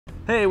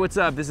Hey, what's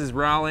up? This is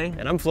Rollie.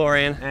 And I'm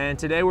Florian. And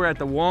today we're at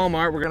the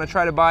Walmart. We're gonna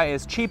try to buy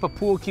as cheap a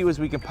pool cue as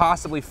we can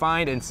possibly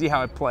find and see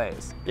how it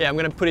plays. Yeah, I'm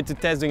gonna put it to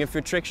test doing a few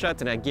trick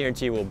shots and I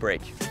guarantee it will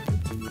break.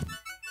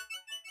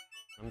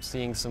 I'm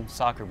seeing some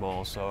soccer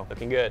balls, so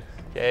looking good.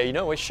 Yeah, you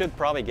know, we should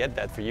probably get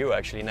that for you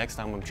actually next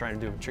time I'm trying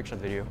to do a trick shot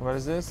video. What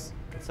is this?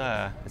 It's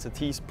a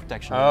tease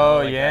protection.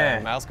 Oh, like yeah.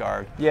 A mouse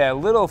guard. Yeah,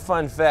 little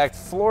fun fact,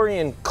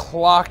 Florian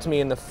clocked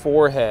me in the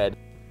forehead.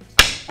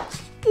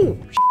 Ooh,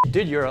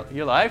 dude, you're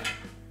alive?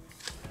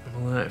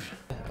 I'm alive.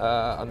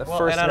 On the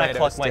first and night I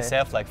clocked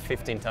myself like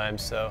 15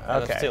 times, so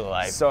I'm still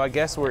alive. So I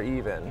guess we're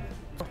even.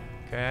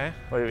 Okay.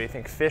 What do you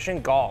think?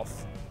 Fishing,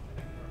 golf.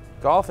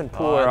 Golf and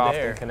pool are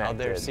often connected. Out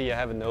there, see, I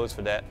have a nose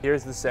for that.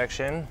 Here's the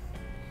section.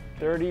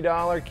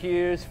 $30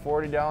 cues,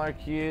 $40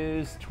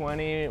 cues,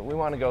 20. We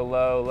want to go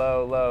low,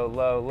 low, low,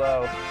 low,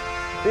 low.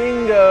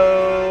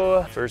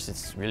 Bingo! First,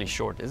 it's really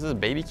short. Is this a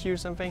baby cue or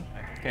something?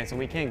 Okay, so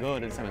we can't go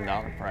to the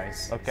 $7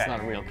 price. Okay. It's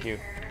not a real cue.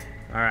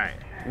 All right.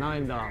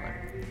 $9.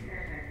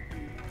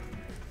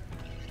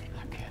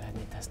 Okay, let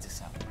me test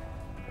this out.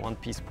 One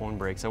piece point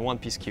break, so one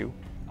piece cue.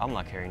 I'm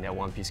not carrying that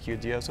one piece cue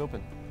at the US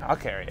Open. I'll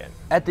carry it.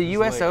 At the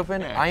US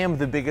Open, I am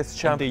the biggest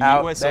chump out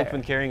At the US there.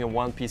 Open carrying a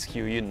one piece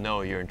cue, you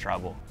know you're in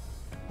trouble.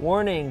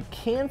 Warning,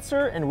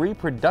 cancer and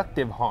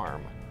reproductive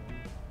harm.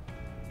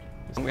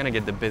 I'm gonna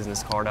get the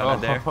business card out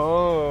of there,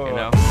 you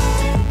know?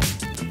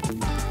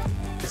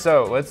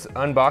 So let's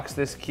unbox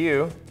this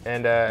cue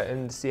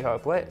and see how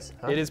it plays.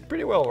 Huh? It is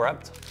pretty well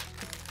wrapped.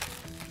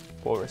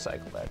 We'll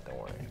recycle that, don't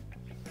worry.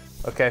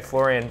 Okay,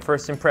 Florian,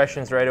 first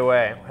impressions right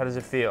away. How does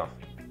it feel?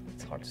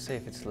 It's hard to say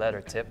if it's leather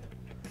tip.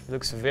 It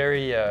looks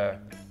very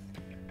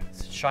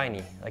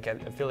shiny. Like I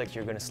feel like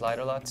you're gonna slide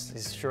a lot.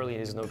 Surely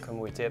there's no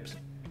kamui tips.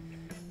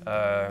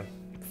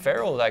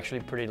 Ferrule is actually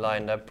pretty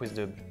lined up with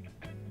the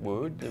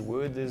wood. The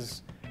wood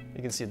is,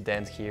 you can see a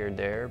dent here and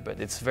there, but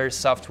it's very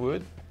soft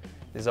wood.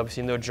 There's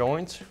obviously no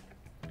joint.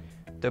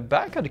 The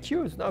back of the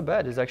cue is not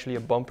bad. There's actually a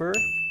bumper.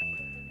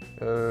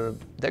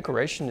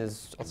 Decoration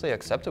is, I'll say,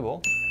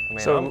 acceptable. I mean,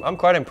 so I'm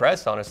quite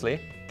impressed,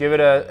 honestly. Give it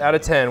a, out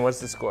of 10, what's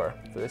the score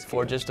for this cue?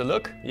 For just the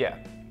look? Yeah.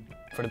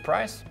 For the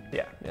price?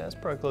 Yeah. Yeah, it's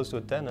probably close to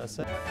a 10, I'd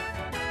say.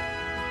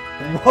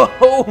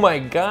 Whoa, my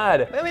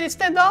God. I mean, it's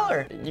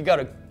 $10. You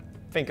gotta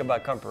think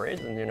about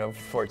comparison, you know,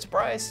 for its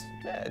price.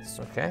 Yeah, it's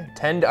okay.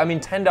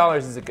 $10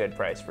 is a good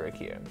price for a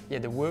cue. Yeah,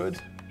 the wood,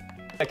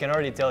 I can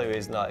already tell you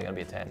it's not gonna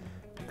be a 10.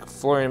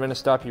 Florian, I'm gonna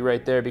stop you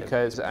right there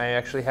because I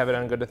actually have it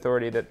on good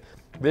authority that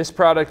this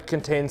product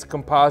contains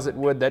composite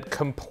wood that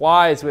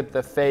complies with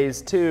the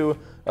phase 2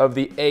 of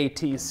the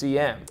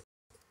ATCM.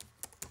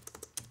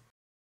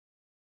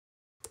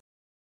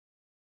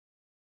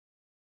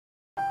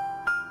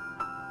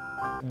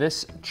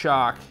 This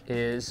chalk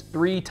is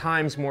 3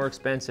 times more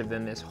expensive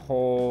than this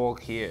whole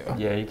cue.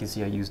 Yeah, you can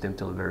see I used them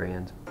till the very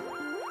end.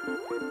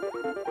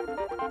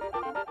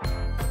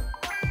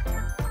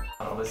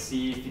 Let's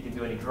see if you can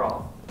do any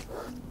draw.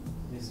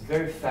 It's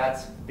very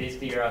fat,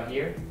 basically around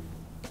here.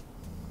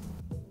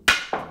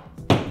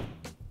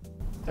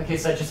 Okay,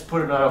 so I just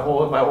put it on a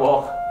hole in my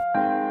wall.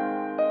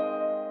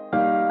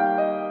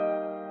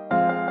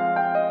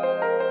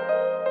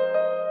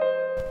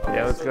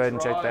 Yeah, let's go ahead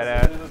and check that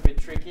out. A little bit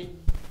tricky.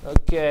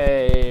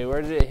 Okay,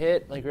 where did it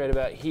hit? Like right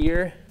about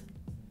here.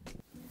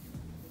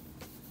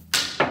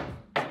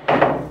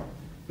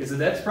 Okay, so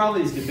that's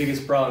probably the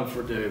biggest problem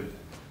for the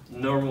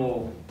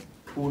normal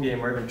pool game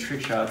or even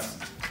trick shots.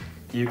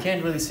 You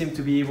can't really seem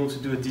to be able to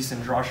do a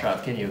decent draw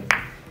shot, can you?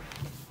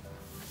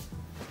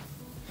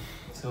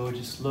 So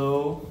just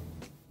low.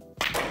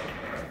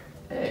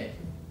 Hey,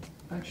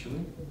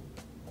 actually,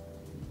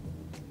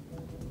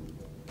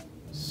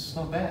 it's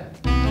not bad.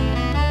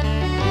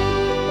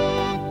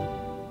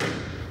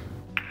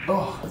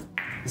 Oh,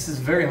 this is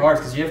very hard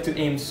because you have to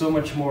aim so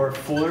much more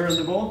fuller on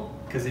the ball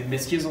because it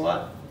miscues a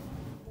lot.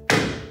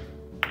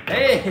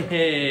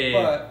 Hey!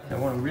 But I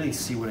want to really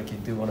see what I can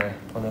do on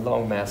a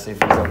long massive,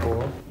 for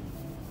example.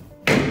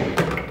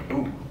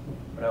 Ooh,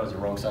 that was the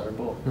wrong side of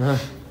the ball.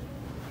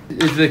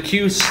 Is the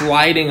cue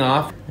sliding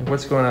off?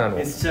 What's going on?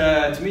 It's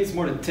to me, it's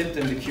more the tip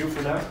than the cue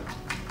for now.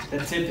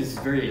 That tip is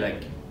very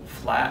like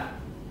flat,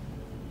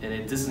 and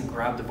it doesn't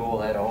grab the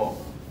ball at all.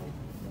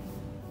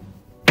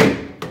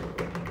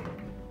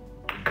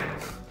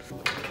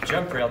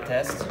 Jump rail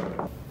test.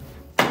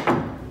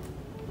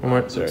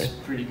 What? Sorry. Looks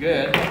pretty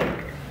good.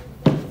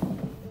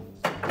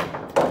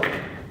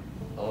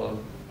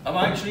 I'm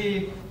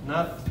actually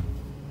not.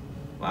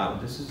 Wow,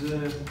 this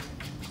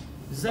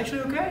is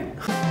actually okay.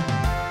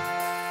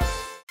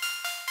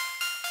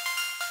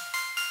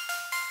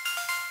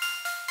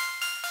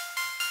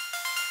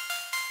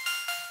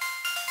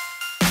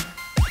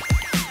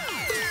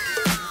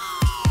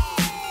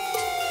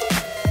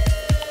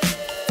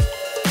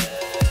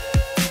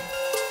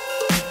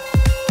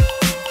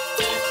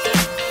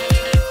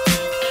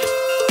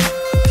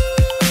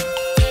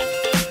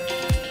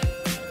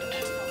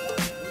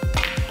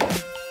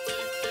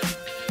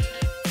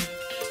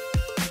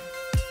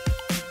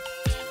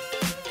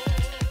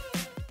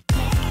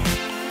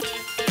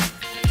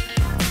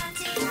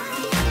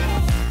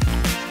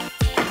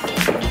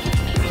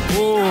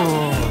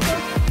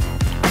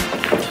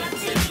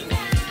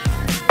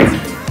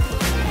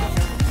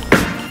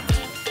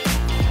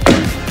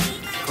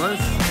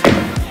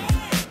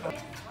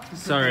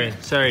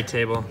 Sorry,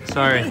 table.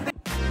 Sorry. Come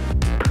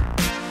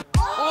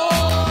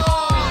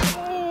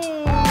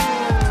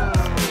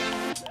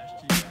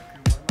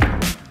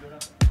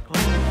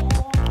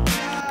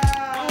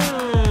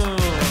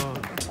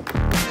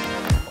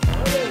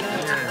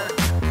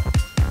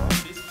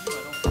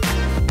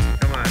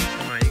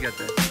on, you got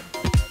this.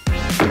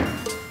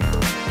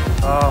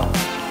 Oh.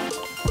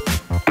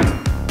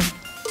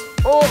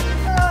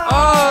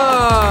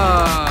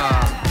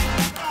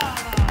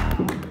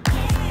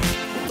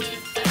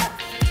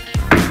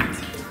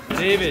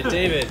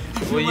 David,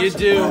 will you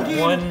do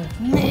one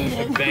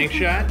bank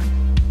shot?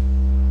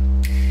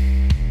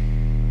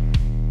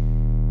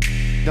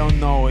 Don't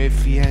know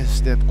if he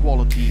has that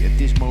quality at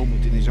this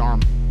moment in his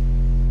arm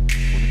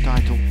for the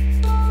title.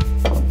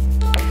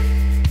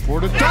 For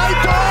the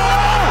title!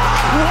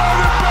 What a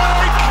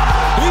break!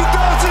 He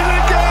does it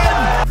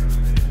again!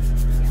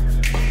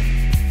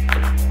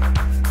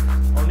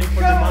 Only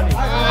for the money.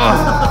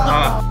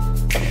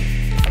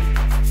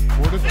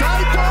 For the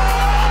title!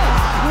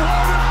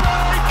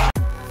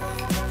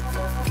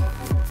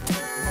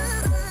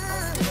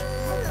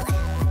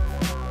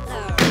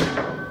 What a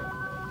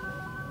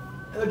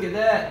Look at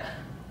that.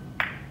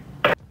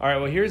 All right,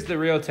 well, here's the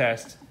real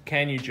test.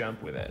 Can you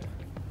jump with it?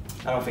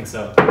 I don't think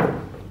so.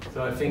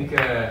 So I think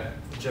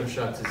jump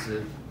shot is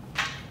a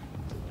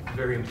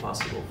very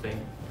impossible thing.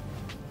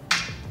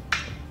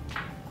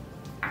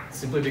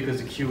 Simply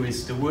because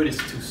the wood is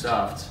too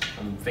soft.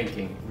 I'm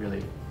thinking,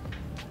 really.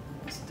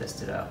 Let's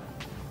test it out.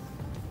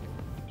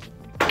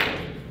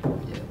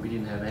 Yeah, we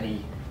didn't have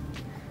any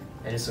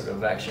sort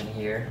of action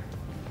here.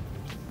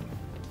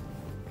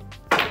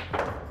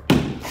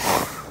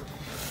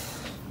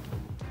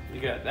 You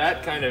got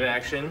that kind of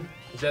action.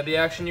 Is that the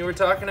action you were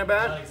talking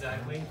about? Not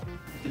exactly.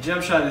 The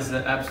jump shot is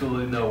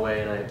absolutely no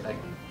way, and I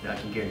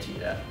can guarantee you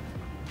that.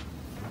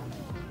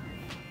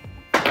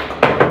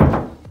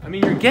 I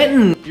mean,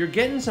 you're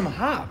getting some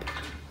hop.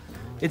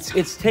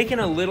 It's taking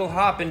a little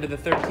hop into the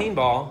 13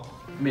 ball.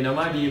 I mean, I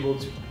might be able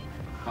to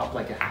hop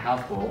like a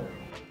half ball.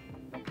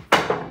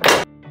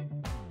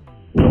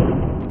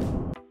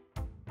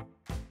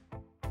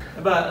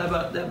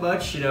 About that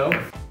much, you know.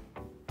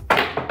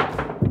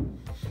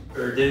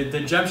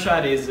 The jump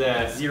shot is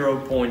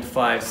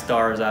 0.5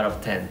 stars out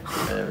of 10.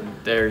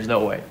 There's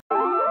no way.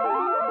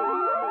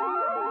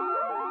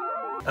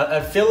 I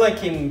feel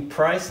like in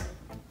price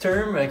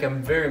term, like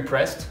I'm very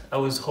impressed. I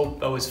was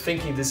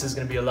thinking this is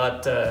gonna be a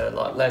lot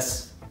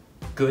less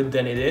good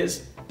than it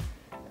is.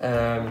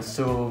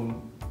 So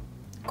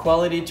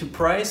quality to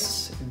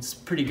price, it's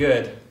pretty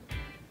good.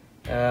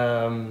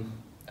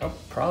 I'll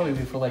probably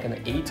be for like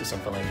an 8 or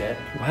something like that.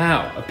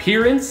 Wow,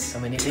 appearance, I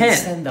mean, it's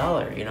 10.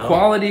 $10, you know?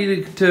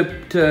 Quality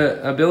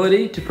to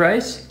ability to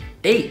price,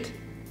 8.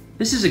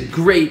 This is a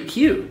great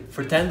cue.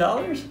 For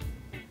 $10?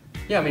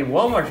 Yeah, I mean,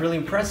 Walmart really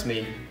impressed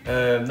me.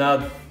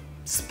 Now,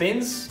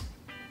 spins,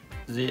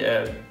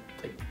 like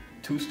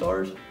 2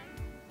 stars.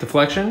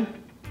 Deflection?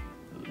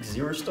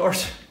 0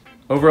 stars.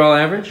 Overall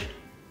average?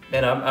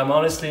 Man, I'm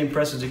honestly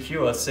impressed with the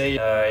cue. I'd say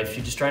if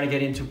you're just trying to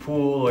get into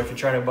pool, or if you're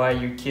trying to buy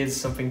your kids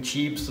something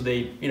cheap so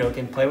they,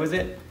 can play with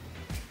it,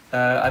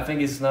 I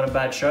think it's not a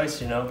bad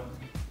choice, Now,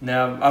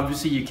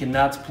 obviously, you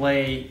cannot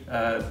play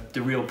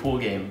the real pool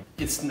game.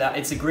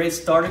 It's a great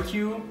starter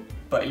cue,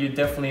 but you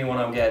definitely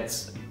want to get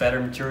better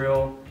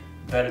material,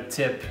 better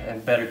tip,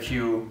 and better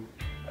cue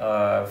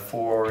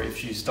for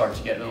if you start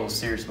to get a little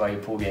serious about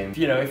your pool game.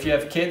 If you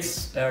have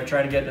kids that are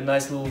trying to get a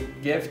nice little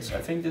gift,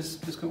 I think this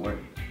could work.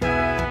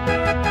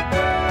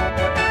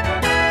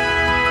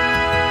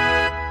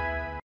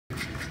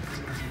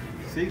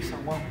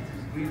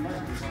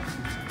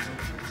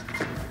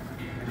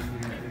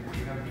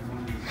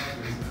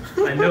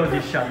 I know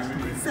these shots.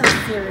 So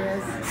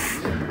serious.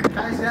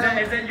 Is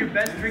that your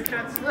best trick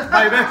shots?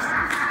 My best.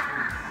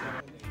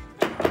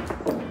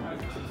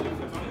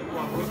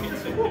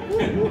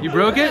 You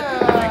broke it?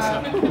 I think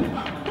so.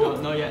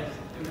 No, not yet.